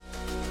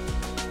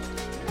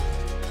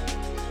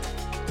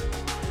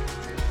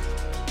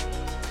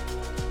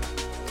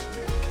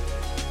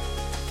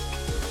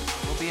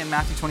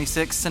Matthew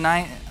 26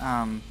 tonight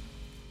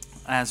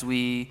as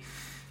we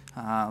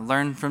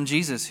learn from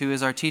Jesus, who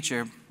is our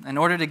teacher. In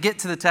order to get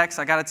to the text,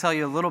 I got to tell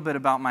you a little bit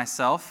about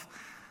myself.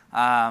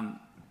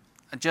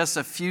 Just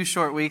a few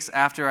short weeks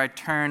after I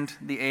turned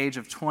the age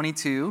of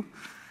 22,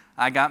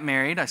 I got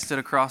married. I stood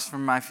across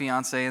from my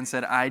fiance and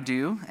said, "I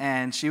do."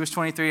 And she was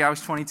 23, I was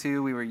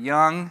 22. We were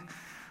young,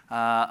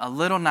 a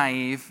little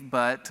naive,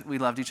 but we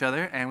loved each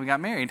other, and we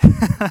got married.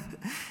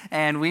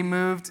 And we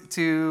moved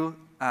to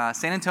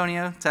San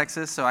Antonio,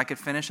 Texas, so I could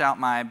finish out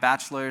my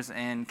bachelor's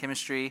in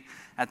chemistry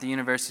at the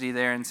university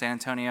there in San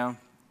Antonio.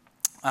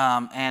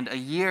 And a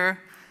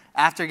year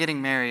after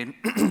getting married,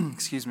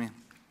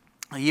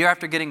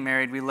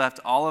 we left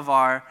all of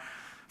our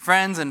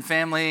friends and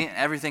family,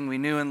 everything we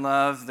knew and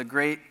loved, the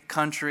great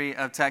country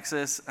of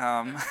Texas.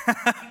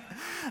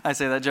 I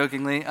say that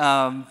jokingly.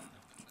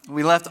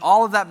 We left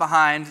all of that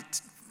behind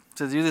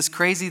to do this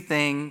crazy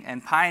thing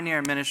and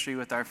pioneer ministry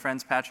with our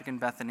friends Patrick and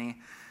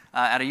Bethany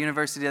at a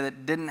university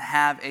that didn't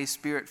have a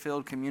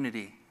spirit-filled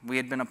community. We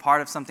had been a part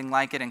of something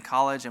like it in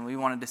college, and we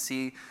wanted to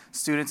see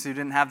students who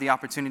didn't have the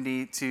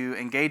opportunity to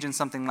engage in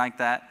something like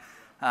that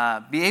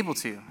be able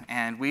to.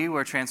 And we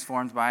were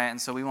transformed by it,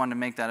 and so we wanted to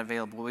make that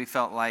available. We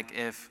felt like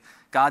if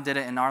God did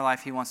it in our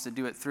life, He wants to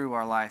do it through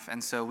our life.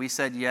 And so we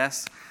said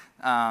yes.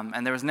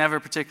 And there was never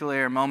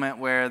particularly a moment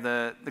where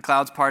the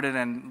clouds parted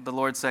and the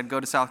Lord said, "Go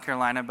to South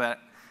Carolina,"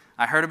 but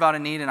I heard about a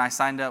need and I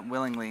signed up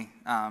willingly,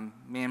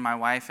 me and my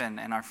wife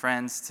and our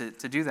friends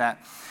to do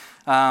that.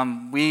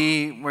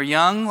 We were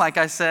young, like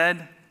I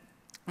said.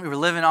 We were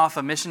living off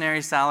a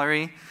missionary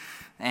salary,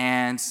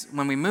 and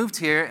when we moved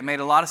here, it made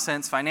a lot of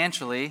sense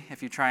financially.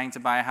 If you're trying to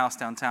buy a house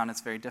downtown,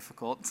 it's very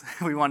difficult.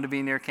 We wanted to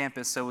be near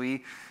campus, so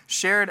we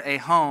shared a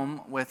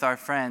home with our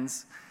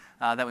friends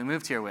that we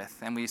moved here with,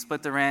 and we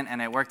split the rent,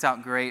 and it worked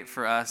out great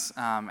for us,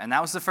 and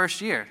that was the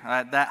first year.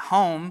 That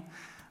home,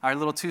 our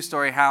little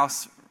two-story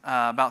house,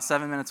 about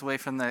 7 minutes away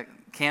from the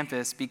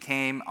campus,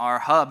 became our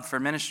hub for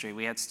ministry.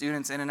 We had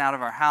students in and out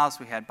of our house.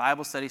 We had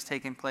Bible studies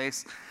taking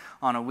place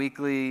on a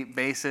weekly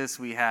basis.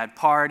 We had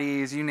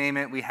parties, you name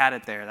it, we had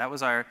it there. That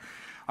was our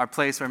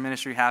place where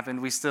ministry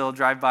happened. We still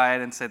drive by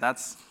it and say,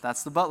 that's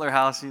the Butler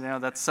house.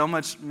 That's so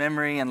much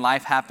memory and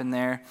life happened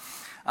there.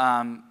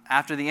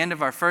 After the end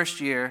of our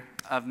first year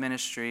of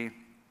ministry,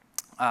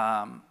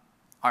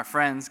 our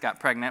friends got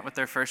pregnant with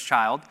their first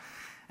child.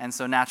 And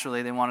so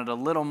naturally, they wanted a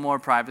little more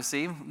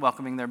privacy,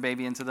 welcoming their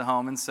baby into the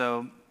home. And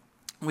so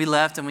we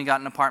left and we got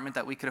an apartment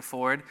that we could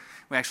afford.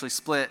 We actually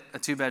split a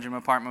 2-bedroom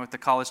apartment with the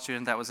college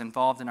student that was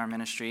involved in our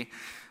ministry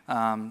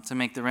to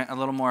make the rent a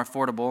little more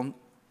affordable.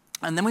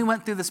 And then we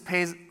went through this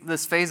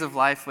phase of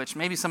life, which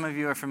maybe some of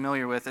you are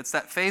familiar with. It's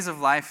that phase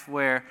of life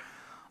where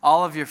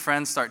all of your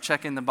friends start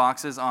checking the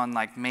boxes on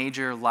like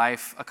major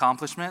life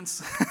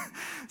accomplishments.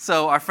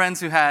 So our friends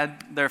who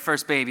had their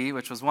first baby,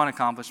 which was one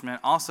accomplishment,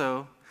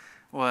 also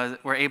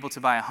were able to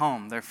buy a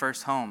home, their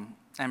first home,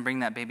 and bring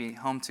that baby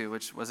home to,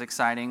 which was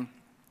exciting.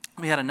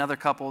 We had another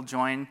couple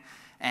join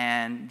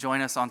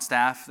us on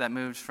staff that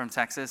moved from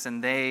Texas,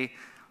 and they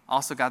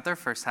also got their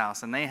first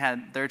house, and they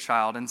had their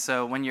child. And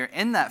so when you're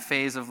in that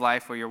phase of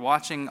life where you're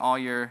watching all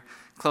your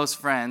close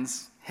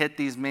friends hit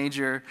these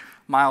major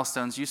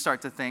milestones, you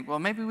start to think, well,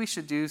 maybe we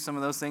should do some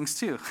of those things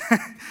too.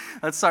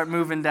 Let's start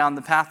moving down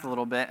the path a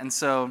little bit. And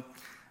so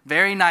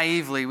very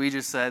naively, we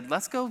just said,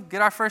 let's go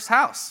get our first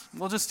house.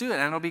 We'll just do it,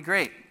 and it'll be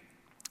great.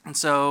 And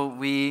so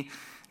we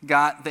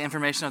got the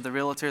information of the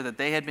realtor that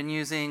they had been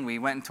using. We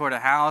went and toured a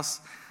house.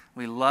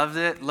 We loved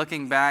it.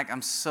 Looking back,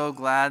 I'm so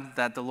glad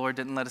that the Lord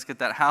didn't let us get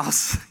that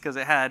house because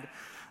it had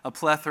a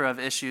plethora of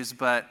issues.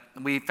 But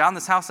we found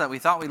this house that we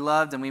thought we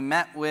loved, and we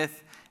met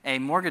with a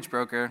mortgage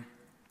broker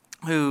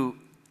who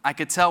I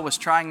could tell was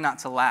trying not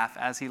to laugh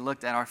as he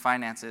looked at our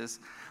finances,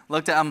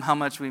 looked at how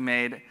much we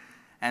made,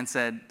 and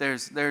said,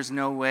 there's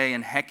no way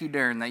in hecky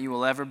darn that you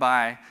will ever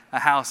buy a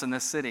house in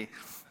this city.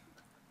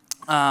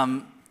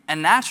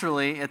 And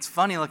naturally, it's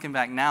funny looking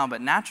back now,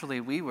 but naturally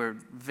we were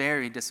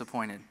very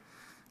disappointed.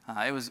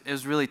 It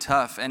was really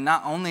tough. And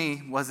not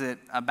only was it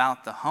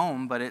about the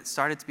home, but it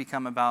started to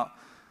become about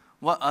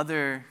what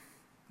other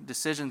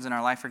decisions in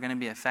our life are going to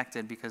be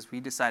affected because we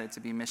decided to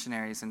be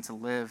missionaries and to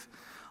live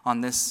on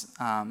this,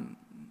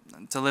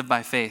 to live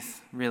by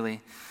faith,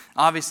 really.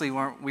 Obviously,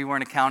 we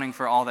weren't accounting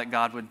for all that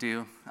God would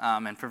do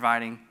and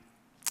providing,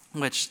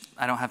 which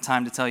I don't have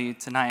time to tell you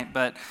tonight,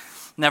 but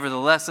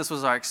nevertheless, this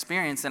was our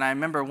experience. And I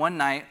remember one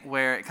night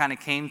where it kind of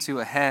came to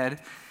a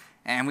head,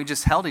 and we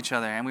just held each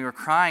other, and we were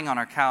crying on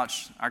our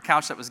couch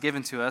that was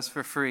given to us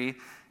for free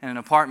in an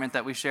apartment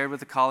that we shared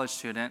with a college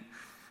student,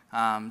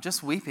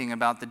 just weeping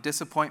about the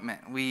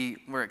disappointment. We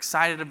were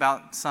excited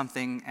about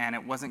something, and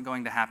it wasn't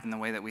going to happen the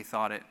way that we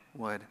thought it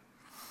would.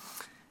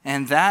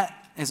 And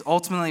that is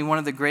ultimately one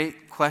of the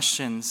great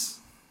questions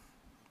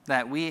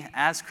that we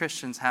as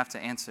Christians have to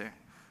answer.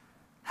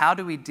 How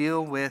do we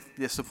deal with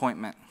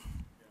disappointment?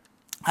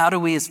 How do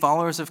we as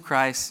followers of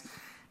Christ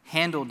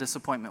handle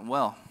disappointment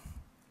well?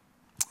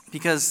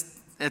 Because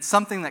it's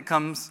something that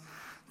comes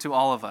to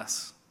all of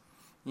us.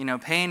 You know,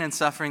 pain and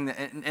suffering,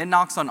 it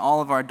knocks on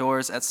all of our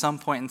doors at some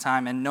point in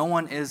time, and no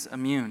one is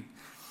immune.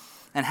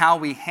 And how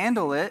we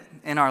handle it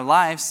in our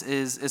lives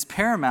is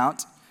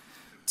paramount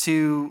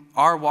to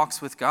our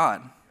walks with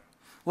God.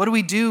 What do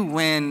we do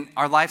when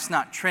our life's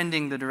not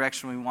trending the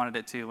direction we wanted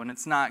it to, when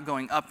it's not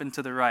going up and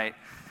to the right,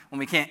 when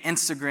we can't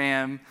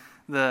Instagram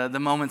the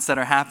moments that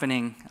are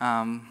happening?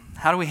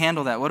 How do we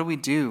handle that? What do we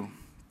do?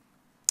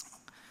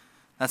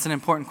 That's an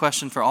important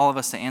question for all of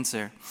us to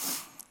answer.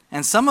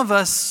 And some of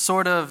us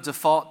sort of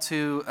default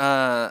to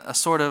a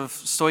sort of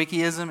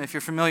stoicism. If you're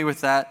familiar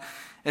with that,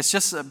 it's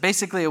just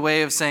basically a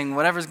way of saying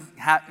whatever's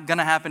going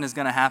to happen is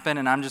going to happen,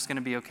 and I'm just going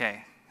to be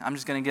okay. I'm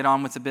just going to get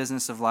on with the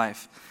business of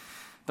life.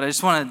 But I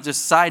just want to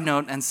just side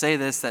note and say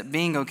this, that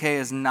being okay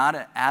is not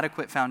an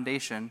adequate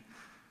foundation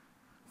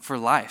for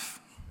life.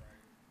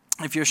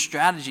 If your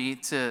strategy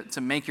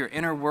to make your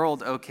inner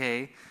world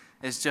okay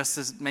is just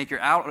to make your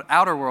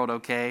outer world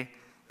okay,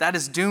 that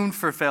is doomed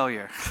for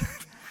failure.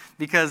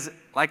 Because,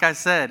 like I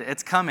said,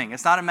 it's coming.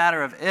 It's not a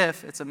matter of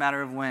if, it's a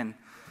matter of when.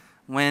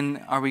 When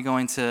are we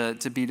going to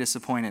be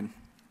disappointed?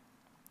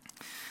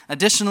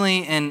 Additionally,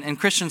 in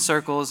Christian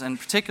circles, and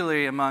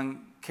particularly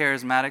among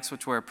charismatics,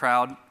 which we're a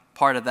proud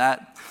part of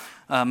that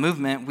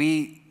movement,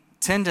 we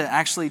tend to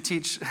actually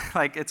teach,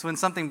 like it's when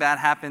something bad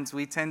happens,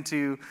 we tend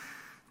to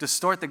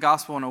distort the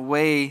gospel in a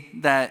way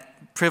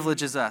that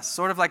privileges us.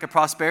 Sort of like a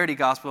prosperity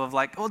gospel of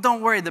like, oh,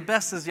 don't worry, the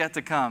best is yet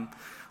to come.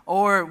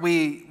 Or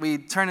we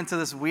turn into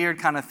this weird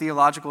kind of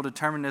theological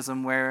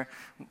determinism where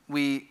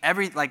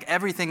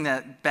everything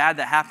that bad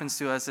that happens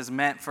to us is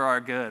meant for our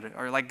good,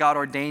 or like God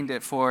ordained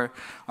it for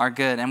our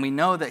good. And we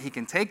know that he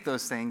can take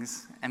those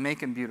things and make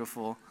them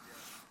beautiful.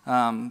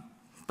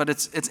 But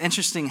it's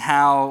interesting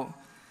how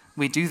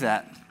we do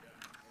that.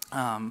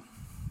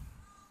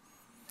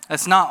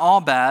 It's not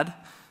all bad,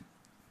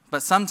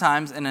 but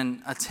sometimes in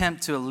an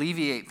attempt to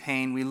alleviate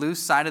pain, we lose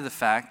sight of the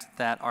fact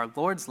that our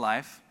Lord's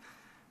life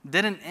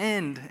didn't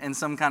end in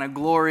some kind of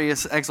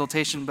glorious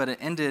exaltation, but it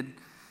ended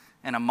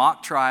in a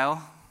mock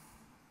trial,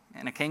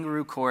 in a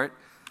kangaroo court,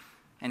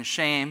 and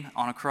shame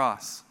on a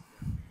cross.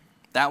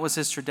 That was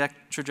his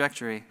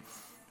trajectory.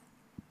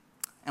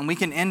 And we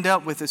can end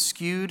up with a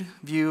skewed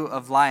view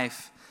of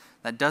life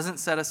that doesn't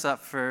set us up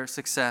for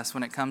success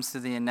when it comes to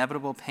the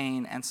inevitable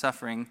pain and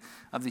suffering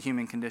of the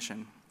human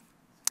condition.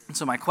 And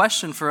so my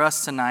question for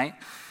us tonight,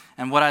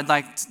 and what I'd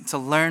like to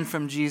learn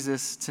from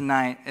Jesus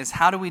tonight, is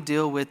how do we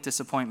deal with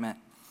disappointment?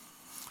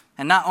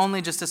 And not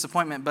only just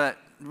disappointment, but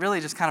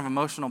really just kind of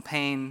emotional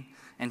pain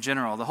in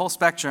general. The whole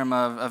spectrum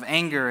of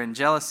anger and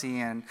jealousy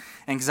and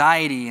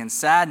anxiety and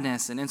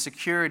sadness and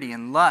insecurity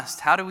and lust.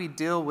 How do we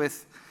deal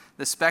with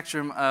the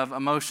spectrum of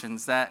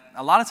emotions that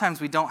a lot of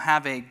times we don't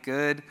have a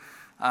good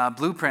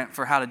blueprint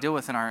for how to deal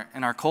with in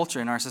our culture,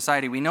 in our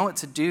society? We know what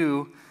to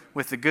do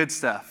with the good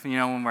stuff. You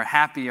know, when we're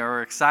happy or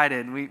we're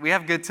excited, we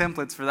have good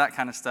templates for that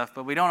kind of stuff,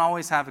 but we don't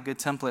always have a good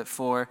template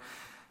for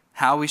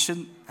how we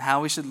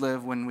should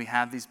live when we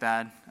have these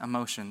bad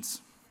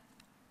emotions.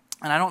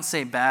 And I don't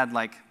say bad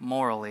like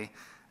morally,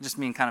 I just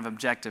mean kind of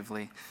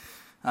objectively.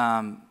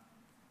 And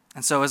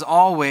so as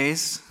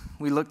always,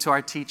 we look to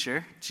our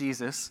teacher,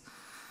 Jesus,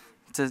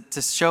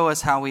 to show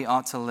us how we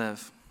ought to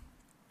live.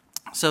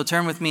 So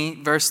turn with me,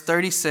 verse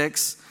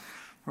 36.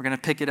 We're going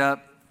to pick it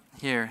up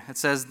here. It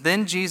says,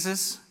 "Then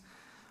Jesus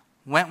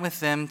went with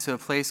them to a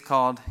place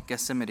called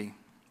Gethsemane."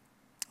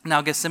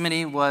 Now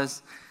Gethsemane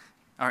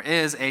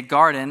is a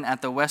garden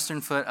at the western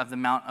foot of the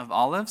Mount of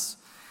Olives.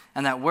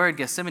 And that word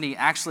Gethsemane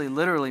actually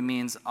literally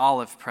means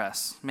olive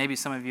press. Maybe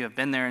some of you have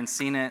been there and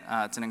seen it.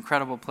 It's an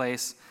incredible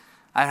place.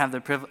 I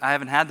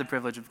haven't had the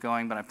privilege of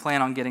going, but I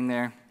plan on getting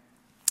there.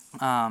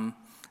 And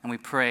we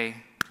pray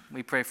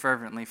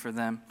fervently for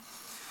them.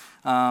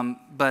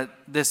 But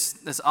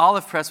this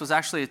olive press was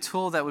actually a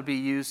tool that would be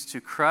used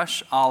to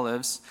crush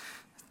olives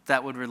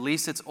that would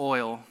release its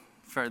oil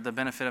for the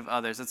benefit of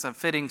others. It's a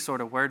fitting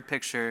sort of word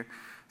picture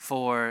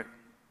for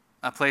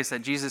a place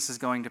that Jesus is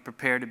going to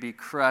prepare to be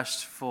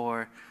crushed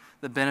for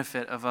the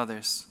benefit of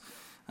others.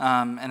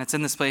 And it's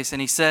in this place. And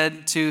he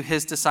said to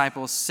his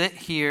disciples, "Sit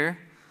here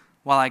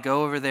while I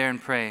go over there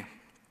and pray."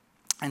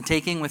 And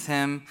taking with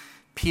him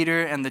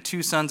Peter and the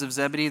two sons of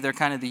Zebedee, they're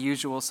kind of the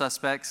usual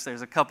suspects.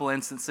 There's a couple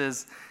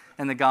instances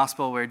in the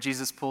gospel where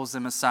Jesus pulls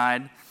them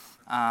aside.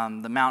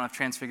 The Mount of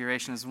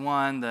Transfiguration is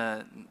one.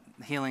 The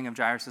healing of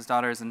Jairus'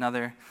 daughter is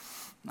another.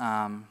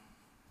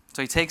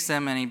 So he takes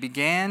them and he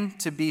began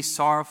to be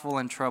sorrowful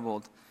and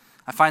troubled.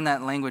 I find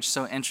that language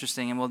so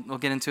interesting, and we'll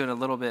get into it a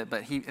little bit,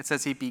 but it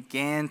says he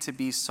began to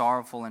be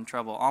sorrowful and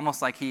troubled,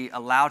 almost like he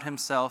allowed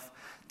himself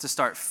to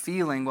start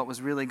feeling what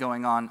was really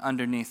going on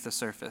underneath the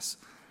surface.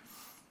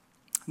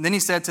 And then he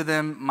said to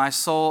them, "My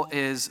soul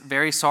is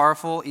very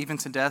sorrowful, even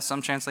to death."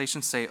 Some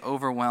translations say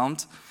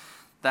overwhelmed.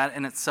 That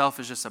in itself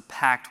is just a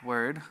packed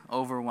word,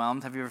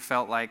 overwhelmed. Have you ever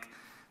felt like,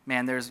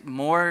 man, there's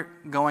more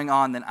going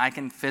on than I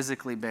can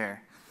physically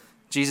bear?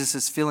 Jesus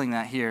is feeling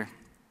that here.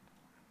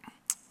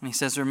 And he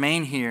says,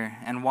 "Remain here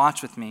and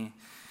watch with me."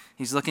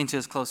 He's looking to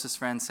his closest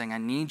friends saying, "I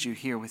need you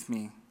here with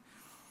me."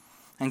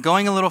 And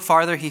going a little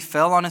farther, he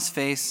fell on his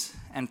face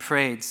and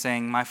prayed,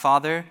 saying, "My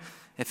Father,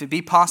 if it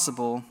be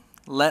possible,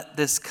 let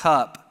this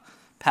cup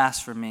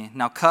pass from me."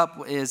 Now,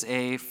 cup is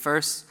a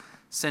first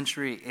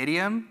century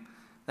idiom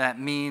that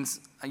means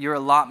your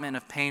allotment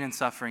of pain and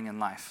suffering in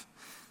life.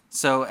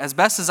 So as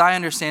best as I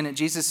understand it,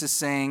 Jesus is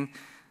saying,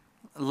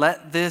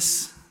 let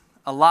this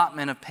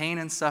allotment of pain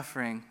and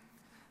suffering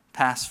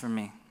pass from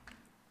me.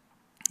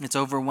 It's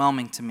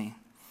overwhelming to me.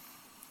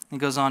 He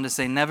goes on to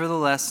say,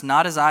 "Nevertheless,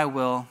 not as I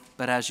will,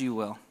 but as you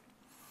will."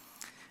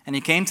 And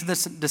he came to the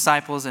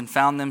disciples and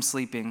found them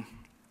sleeping.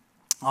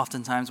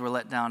 Oftentimes we're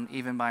let down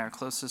even by our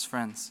closest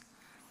friends.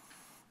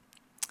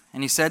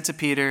 And he said to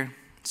Peter,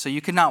 "So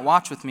you could not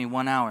watch with me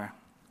 1 hour?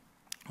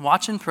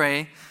 Watch and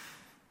pray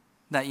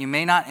that you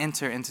may not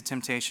enter into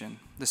temptation.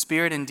 The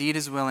spirit indeed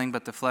is willing,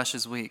 but the flesh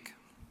is weak."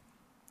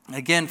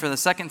 Again, for the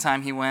second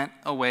time, he went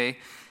away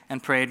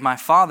and prayed, "My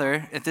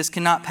Father, if this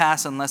cannot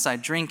pass unless I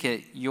drink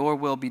it, your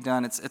will be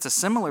done." It's a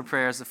similar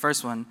prayer as the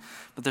first one,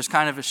 but there's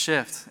kind of a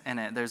shift in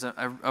it. There's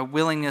a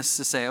willingness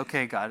to say,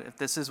 "Okay, God, if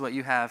this is what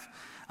you have,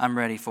 I'm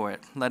ready for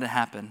it. Let it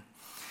happen."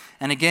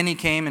 And again he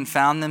came and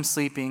found them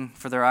sleeping,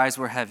 for their eyes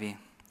were heavy.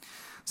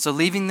 So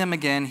leaving them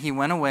again, he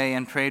went away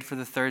and prayed for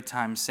the third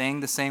time, saying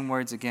the same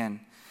words again.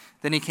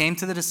 Then he came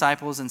to the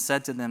disciples and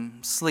said to them,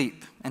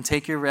 "Sleep and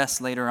take your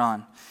rest later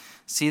on.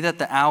 See that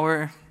the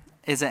hour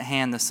is at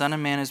hand. The Son of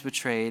Man is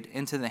betrayed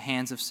into the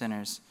hands of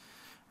sinners.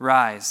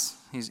 Rise."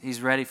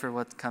 He's ready for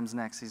what comes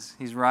next.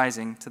 He's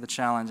rising to the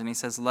challenge. And he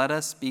says, "Let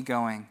us be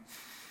going.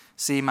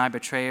 See, my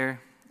betrayer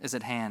is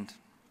at hand."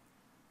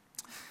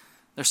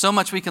 There's so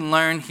much we can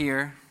learn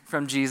here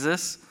from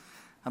Jesus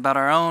about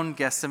our own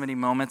Gethsemane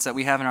moments that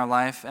we have in our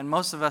life. And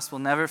most of us will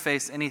never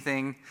face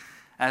anything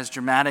as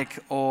dramatic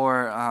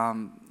or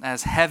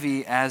as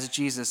heavy as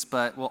Jesus,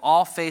 but we'll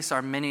all face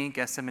our many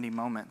Gethsemane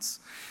moments.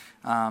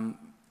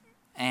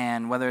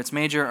 And whether it's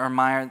major or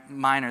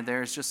minor,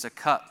 there is just a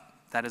cup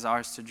that is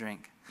ours to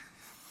drink.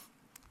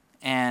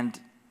 And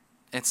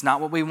it's not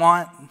what we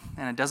want,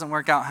 and it doesn't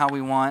work out how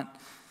we want.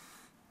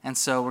 And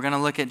so we're going to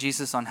look at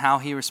Jesus on how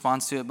he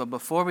responds to it. But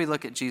before we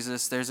look at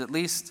Jesus, there's at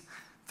least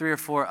 3 or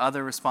 4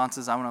 other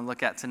responses I want to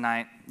look at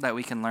tonight that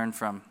we can learn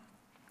from.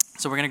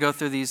 So we're going to go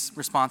through these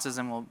responses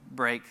and we'll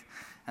break,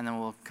 and then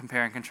we'll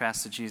compare and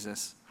contrast to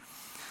Jesus.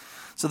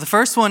 So the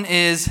first one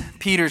is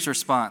Peter's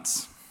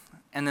response.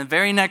 And the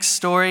very next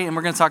story, and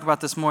we're going to talk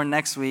about this more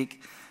next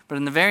week, but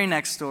in the very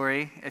next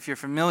story, if you're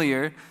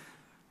familiar,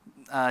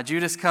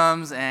 Judas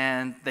comes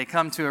and they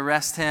come to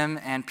arrest him,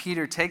 and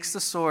Peter takes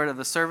the sword of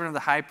the servant of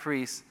the high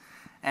priest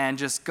and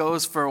just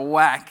goes for a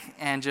whack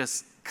and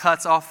just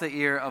cuts off the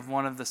ear of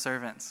one of the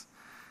servants,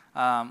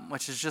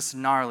 which is just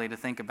gnarly to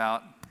think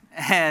about.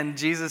 And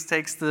Jesus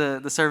takes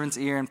the servant's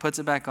ear and puts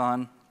it back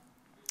on.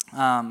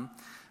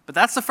 But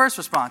that's the first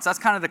response. That's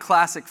kind of the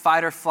classic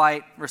fight or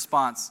flight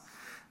response.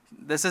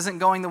 This isn't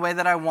going the way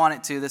that I want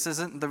it to. This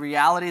isn't the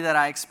reality that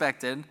I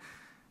expected.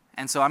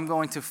 And so I'm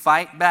going to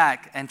fight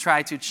back and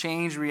try to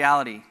change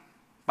reality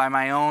by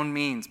my own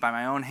means, by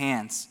my own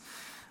hands,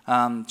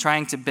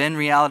 trying to bend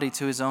reality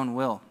to his own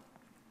will.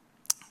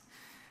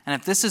 And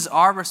if this is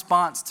our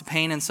response to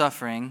pain and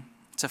suffering,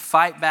 to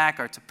fight back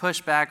or to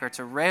push back or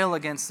to rail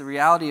against the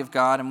reality of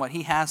God and what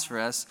he has for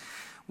us,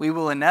 we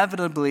will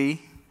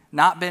inevitably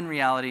not bend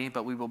reality,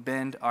 but we will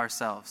bend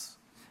ourselves.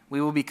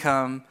 We will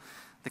become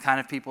the kind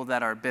of people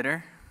that are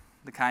bitter,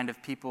 the kind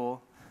of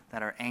people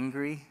that are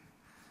angry,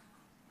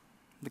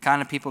 the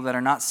kind of people that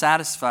are not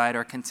satisfied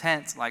or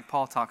content, like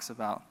Paul talks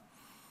about.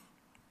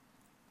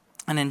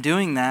 And in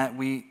doing that,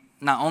 we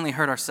not only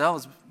hurt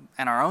ourselves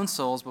and our own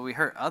souls, but we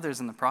hurt others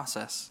in the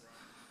process.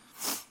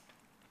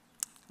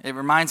 It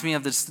reminds me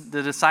of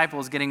the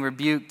disciples getting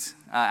rebuked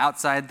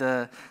outside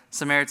the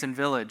Samaritan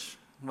village.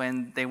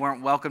 When they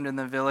weren't welcomed in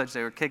the village,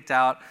 they were kicked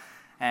out.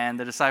 And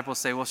the disciples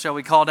say, "Well, shall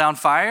we call down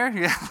fire?"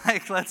 Yeah,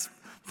 let's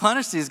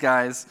punish these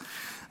guys.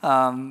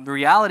 The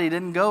reality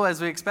didn't go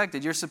as we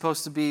expected. You're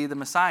supposed to be the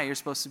Messiah. You're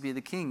supposed to be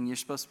the king. You're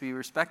supposed to be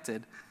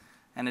respected.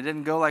 And it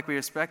didn't go like we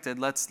expected.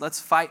 Let's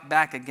fight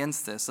back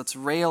against this. Let's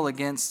rail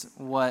against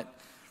what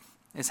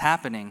is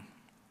happening.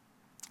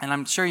 And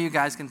I'm sure you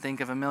guys can think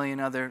of a million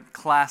other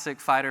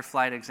classic fight or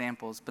flight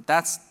examples, but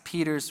that's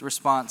Peter's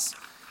response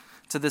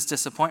to this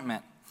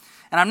disappointment.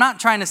 And I'm not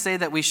trying to say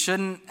that we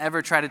shouldn't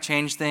ever try to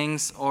change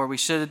things or we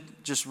should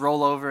just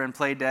roll over and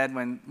play dead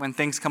when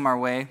things come our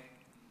way.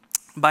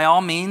 By all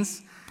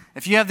means,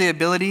 if you have the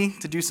ability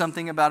to do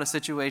something about a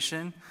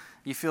situation,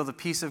 you feel the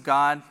peace of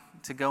God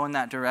to go in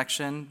that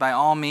direction, by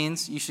all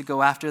means, you should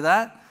go after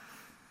that.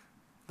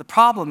 The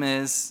problem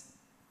is,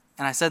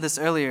 and I said this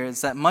earlier,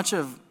 is that much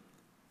of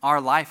our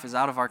life is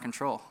out of our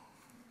control.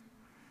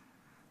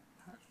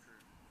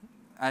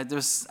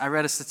 I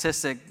read a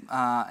statistic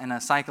in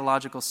a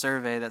psychological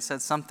survey that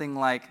said something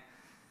like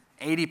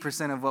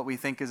 80% of what we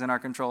think is in our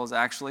control is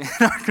actually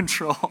in our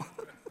control.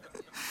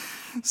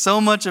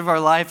 So much of our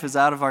life is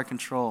out of our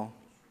control.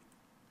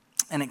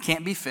 And it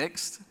can't be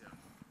fixed,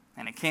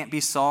 and it can't be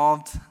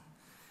solved,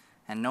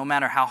 and no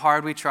matter how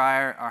hard we try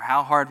or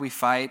how hard we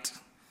fight,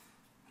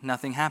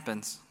 nothing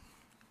happens.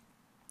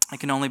 It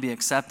can only be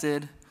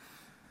accepted,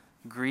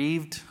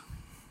 grieved,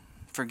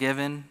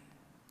 forgiven,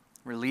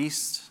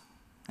 released,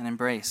 and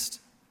embraced.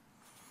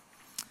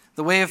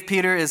 The way of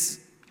Peter is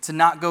to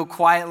not go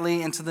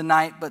quietly into the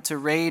night, but to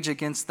rage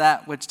against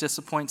that which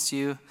disappoints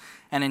you.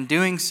 And in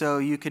doing so,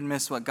 you could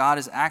miss what God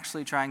is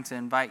actually trying to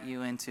invite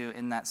you into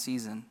in that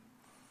season.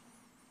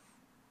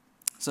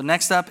 So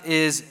next up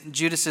is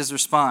Judas's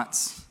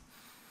response.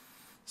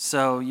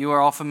 So you are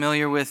all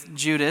familiar with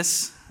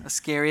Judas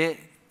Iscariot.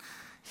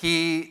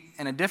 He,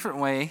 in a different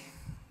way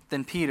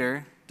than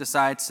Peter,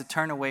 decides to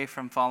turn away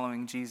from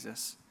following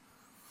Jesus.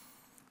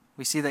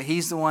 We see that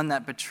he's the one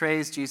that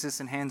betrays Jesus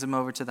and hands him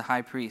over to the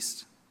high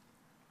priest.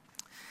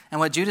 And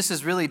what Judas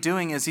is really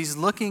doing is he's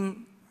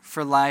looking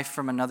for life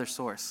from another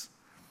source,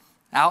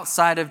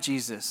 outside of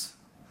Jesus,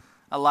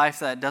 a life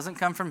that doesn't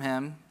come from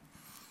him,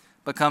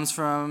 but comes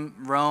from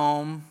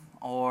Rome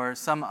or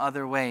some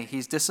other way.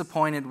 He's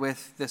disappointed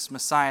with this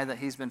Messiah that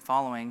he's been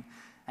following,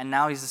 and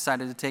now he's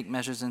decided to take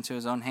measures into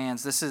his own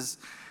hands. This is,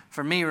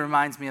 for me,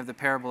 reminds me of the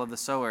parable of the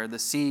sower, the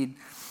seed,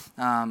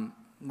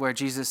 where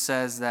Jesus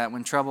says that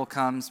when trouble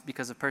comes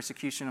because of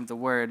persecution of the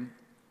word,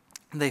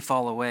 they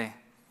fall away.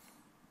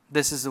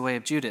 This is the way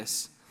of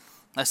Judas.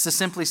 Let's just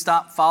simply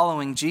stop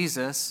following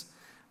Jesus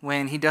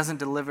when he doesn't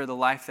deliver the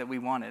life that we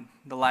wanted,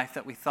 the life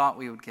that we thought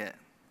we would get.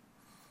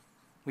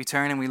 We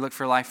turn and we look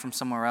for life from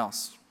somewhere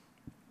else.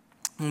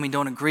 When we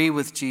don't agree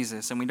with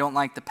Jesus and we don't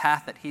like the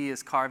path that he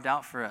has carved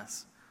out for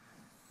us.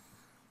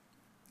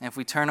 And if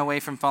we turn away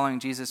from following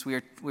Jesus,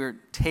 we're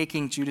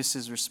taking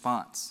Judas's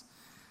response.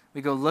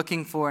 We go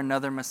looking for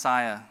another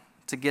Messiah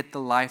to get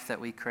the life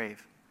that we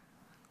crave.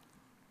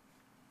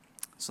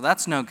 So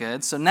that's no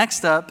good. So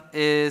next up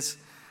is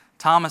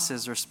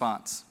Thomas's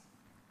response.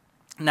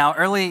 Now,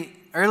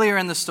 earlier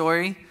in the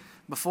story,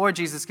 before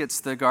Jesus gets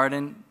to the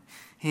garden,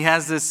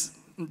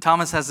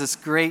 Thomas has this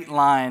great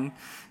line.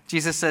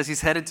 Jesus says he's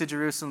headed to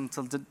Jerusalem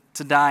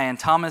to die, and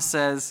Thomas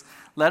says,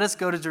 "Let us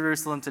go to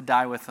Jerusalem to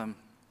die with him."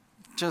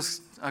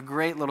 Just a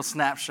great little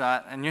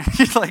snapshot, and you're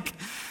like,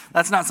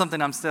 that's not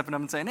something I'm stepping up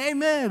and saying,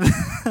 "Amen,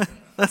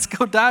 let's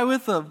go die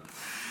with him."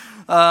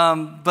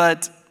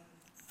 But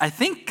I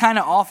think kind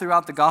of all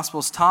throughout the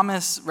Gospels,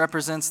 Thomas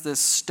represents this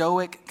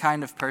stoic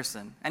kind of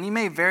person. And he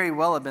may very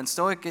well have been.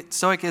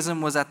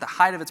 Stoicism was at the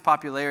height of its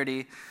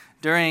popularity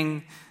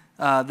during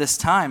this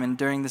time and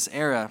during this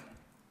era.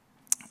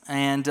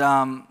 And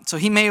so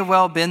he may have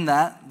well been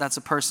that. That's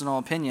a personal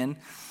opinion.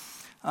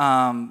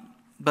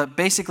 But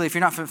basically, if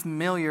you're not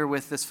familiar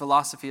with this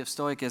philosophy of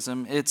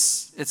Stoicism,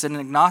 it's an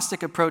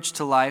agnostic approach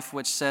to life,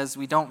 which says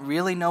we don't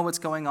really know what's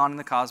going on in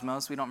the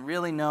cosmos. We don't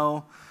really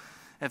know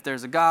if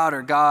there's a God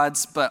or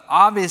gods, but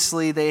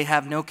obviously they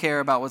have no care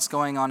about what's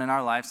going on in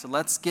our life. So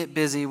let's get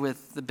busy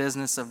with the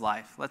business of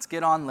life. Let's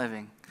get on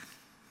living.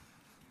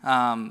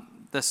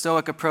 The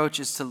Stoic approach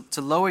is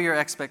to lower your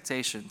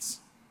expectations,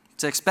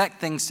 to expect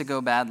things to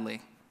go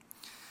badly,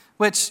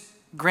 which,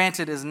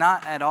 granted, is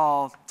not at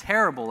all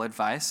terrible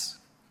advice,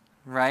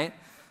 right?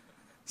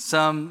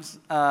 Some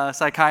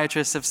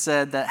psychiatrists have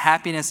said that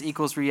happiness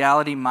equals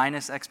reality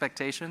minus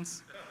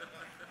expectations.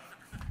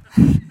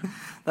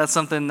 That's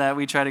something that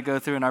we try to go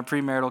through in our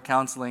premarital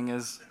counseling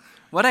is,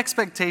 what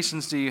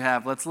expectations do you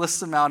have? Let's list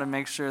them out and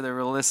make sure they're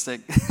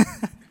realistic.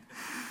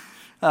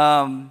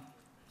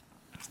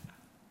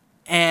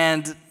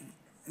 And,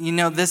 you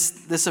know,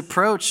 this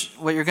approach,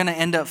 what you're going to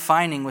end up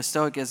finding with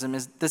Stoicism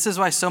is, this is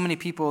why so many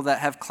people that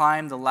have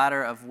climbed the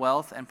ladder of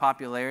wealth and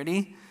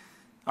popularity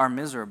are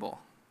miserable.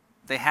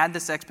 They had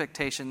this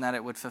expectation that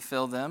it would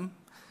fulfill them,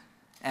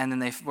 and then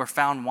they were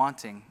found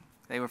wanting.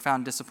 They were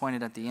found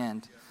disappointed at the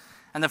end.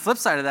 And the flip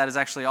side of that is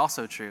actually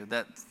also true,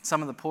 that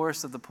some of the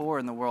poorest of the poor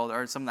in the world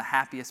are some of the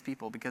happiest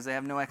people because they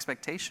have no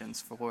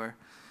expectations for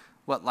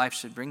what life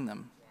should bring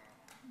them.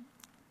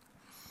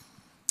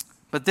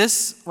 But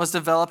this was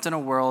developed in a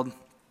world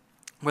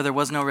where there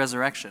was no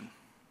resurrection.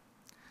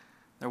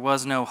 There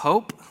was no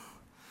hope.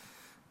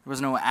 There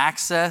was no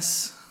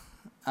access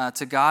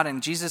to God.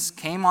 And Jesus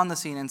came on the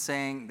scene and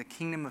saying, the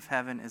kingdom of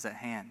heaven is at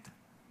hand.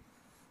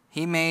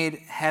 He made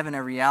heaven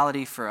a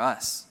reality for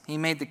us. He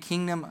made the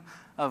kingdom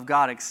of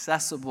God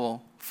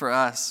accessible for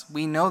us.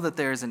 We know that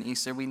there is an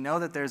Easter. We know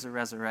that there's a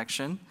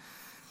resurrection.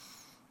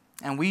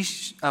 And we,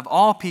 of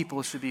all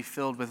people, should be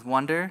filled with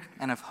wonder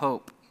and of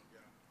hope.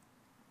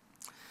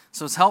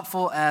 So as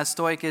helpful as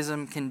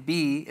Stoicism can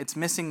be, it's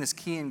missing this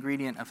key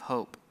ingredient of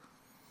hope.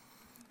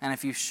 And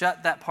if you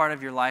shut that part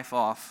of your life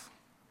off,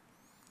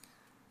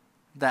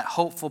 that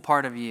hopeful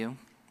part of you,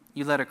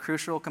 you let a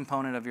crucial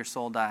component of your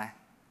soul die.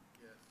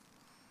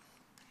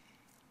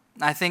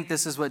 I think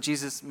this is what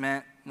Jesus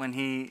meant when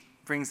he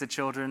brings the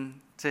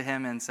children to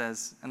him and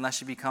says,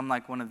 unless you become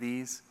like one of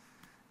these,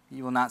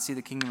 you will not see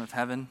the kingdom of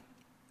heaven.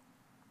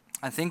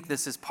 I think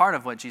this is part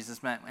of what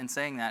Jesus meant in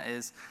saying that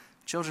is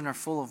children are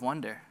full of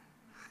wonder.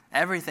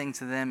 Everything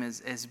to them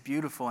is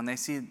beautiful, and they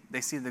see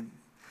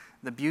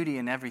the beauty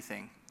in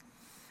everything.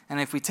 And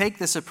if we take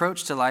this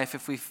approach to life,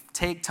 if we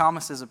take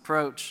Thomas's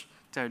approach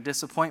to our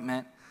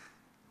disappointment,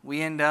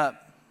 we end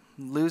up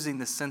losing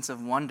the sense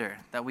of wonder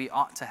that we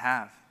ought to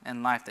have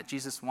in life, that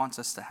Jesus wants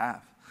us to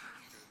have.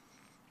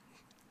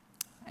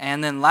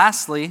 And then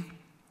lastly,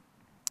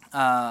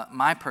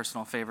 my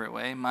personal favorite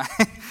way,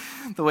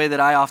 the way that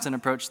I often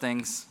approach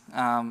things,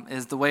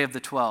 is the way of the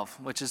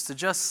 12, which is to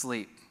just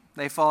sleep.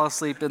 They fall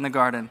asleep in the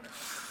garden.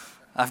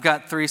 I've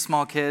got 3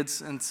 small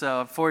kids, and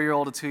so a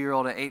 4-year-old, a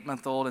 2-year-old, an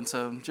 8-month-old, and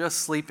so just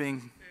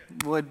sleeping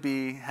would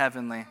be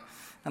heavenly.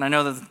 And I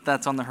know that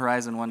that's on the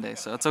horizon one day,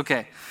 so it's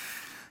okay.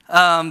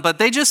 But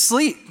they just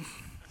sleep.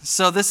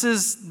 So this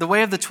is the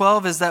way of the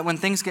 12, is that when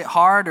things get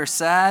hard or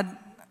sad,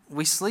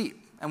 we sleep.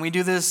 And we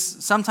do this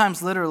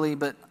sometimes literally,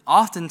 but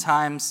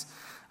oftentimes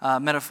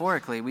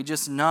metaphorically. We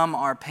just numb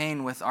our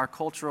pain with our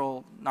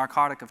cultural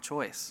narcotic of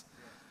choice.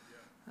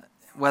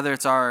 Whether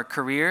it's our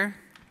career,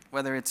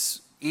 whether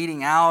it's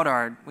eating out,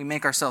 or we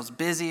make ourselves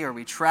busy, or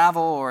we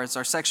travel, or it's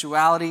our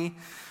sexuality,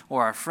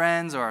 or our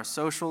friends, or our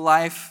social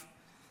life,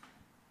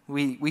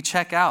 we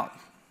check out.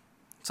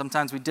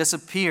 Sometimes we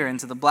disappear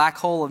into the black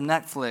hole of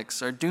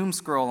Netflix, or doom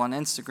scroll on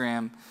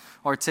Instagram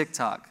or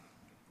TikTok.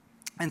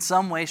 In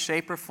some way,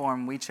 shape, or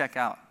form, we check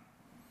out.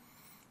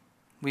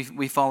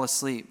 We fall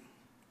asleep.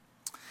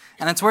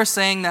 And it's worth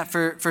saying that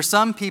for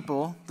some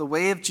people, the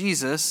way of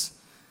Jesus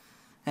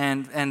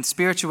and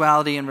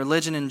spirituality and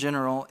religion in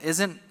general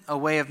isn't a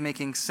way of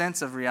making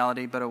sense of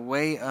reality, but a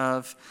way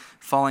of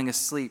falling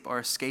asleep or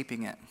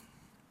escaping it.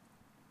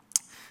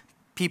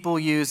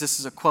 This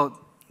is a quote,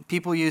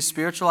 people use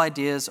spiritual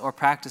ideas or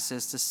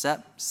practices to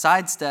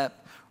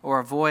sidestep or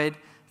avoid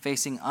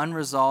facing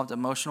unresolved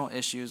emotional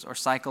issues or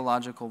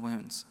psychological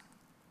wounds.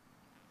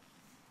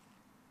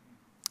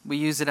 We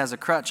use it as a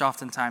crutch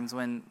oftentimes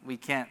when we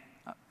can't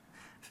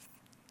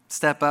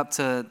step up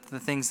to the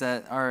things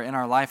that are in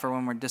our life, or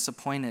when we're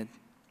disappointed.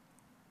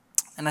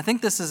 And I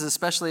think this is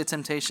especially a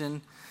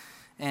temptation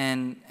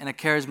in a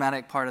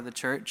charismatic part of the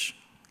church,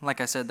 like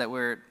I said, that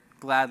we're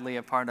gladly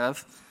a part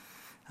of.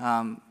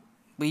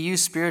 We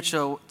use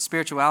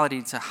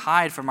spirituality to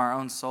hide from our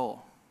own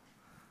soul.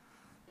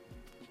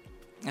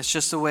 It's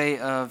just a way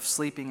of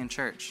sleeping in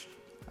church,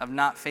 of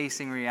not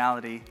facing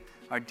reality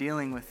or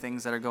dealing with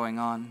things that are going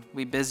on.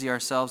 We busy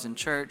ourselves in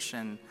church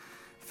and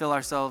fill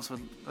ourselves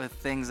with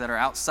things that are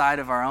outside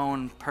of our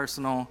own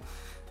personal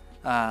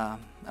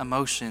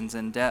emotions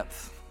and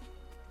depth.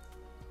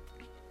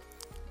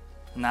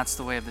 And that's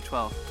the way of the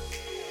 12.